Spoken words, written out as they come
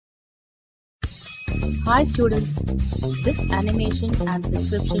Hi students, this animation and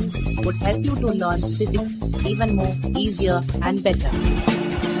description would help you to learn physics even more easier and better.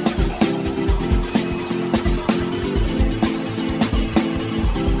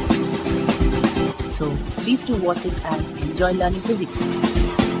 So please do watch it and enjoy learning physics.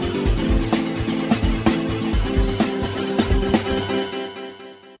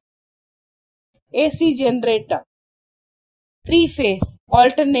 AC generator, three-phase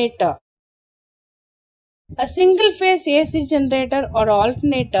alternator. A single-phase AC generator or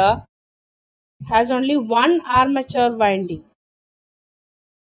alternator has only one armature winding.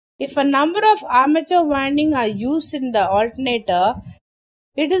 If a number of armature windings are used in the alternator,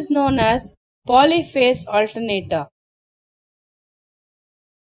 it is known as polyphase alternator.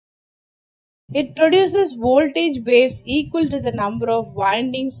 It produces voltage waves equal to the number of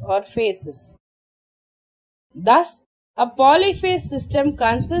windings or phases. Thus, a polyphase system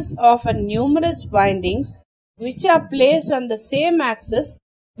consists of numerous windings which are placed on the same axis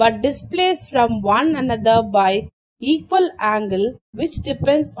but displaced from one another by equal angle, which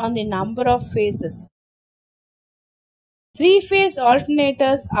depends on the number of phases. Three-phase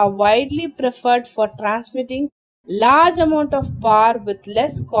alternators are widely preferred for transmitting large amount of power with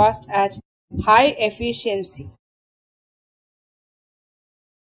less cost at high efficiency.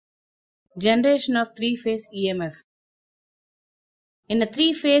 Generation of three-phase EMF. In a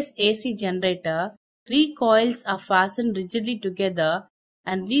three-phase AC generator, three coils are fastened rigidly together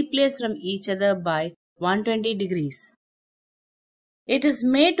and replaced from each other by 120 degrees. It is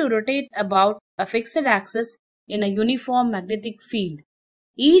made to rotate about a fixed axis in a uniform magnetic field.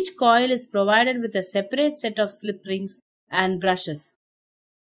 Each coil is provided with a separate set of slip rings and brushes.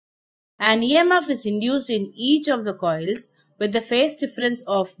 An EMF is induced in each of the coils with a phase difference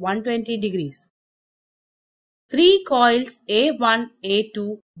of 120 degrees. Three coils A1,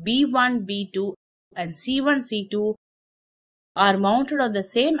 A2, B1, B2 and C1, C2 are mounted on the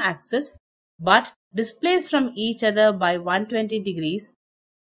same axis but displaced from each other by 120 degrees,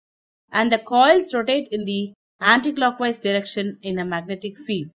 and the coils rotate in the anticlockwise direction in a magnetic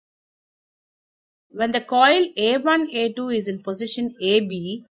field. When the coil A1, A2 is in position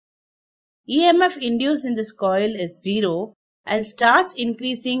AB, EMF induced in this coil is 0 and starts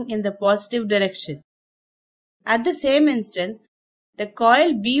increasing in the positive direction. At the same instant, the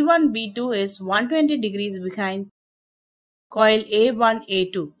coil B1, B2 is 120 degrees behind coil A1,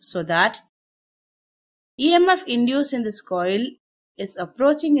 A2, so that EMF induced in this coil is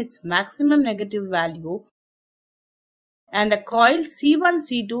approaching its maximum negative value, and the coil C1,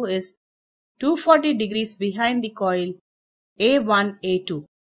 C2 is 240 degrees behind the coil A1, A2.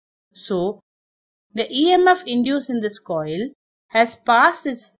 So, the EMF induced in this coil has passed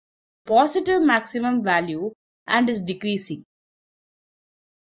its positive maximum value and is decreasing.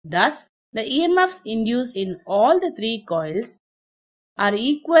 Thus, the EMFs induced in all the three coils are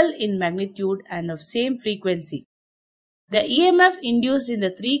equal in magnitude and of same frequency. The EMF induced in the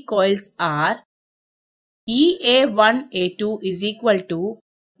three coils are EA1A2 is equal to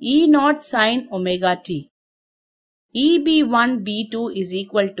E0 sin omega t. EB1B2 is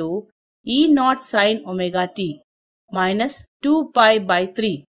equal to E0 sin omega t minus 2 pi by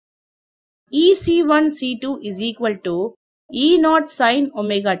 3. EC1C2 is equal to E0 sin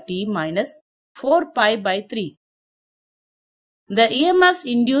omega t minus 4 pi by 3. The EMFs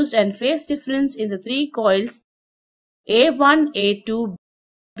induced and phase difference in the three coils A1, A2,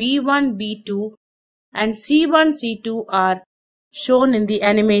 B1, B2 and C1, C2 are shown in the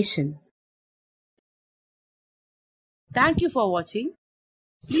animation. Thank you for watching.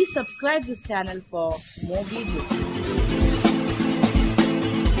 Please subscribe this channel for more videos.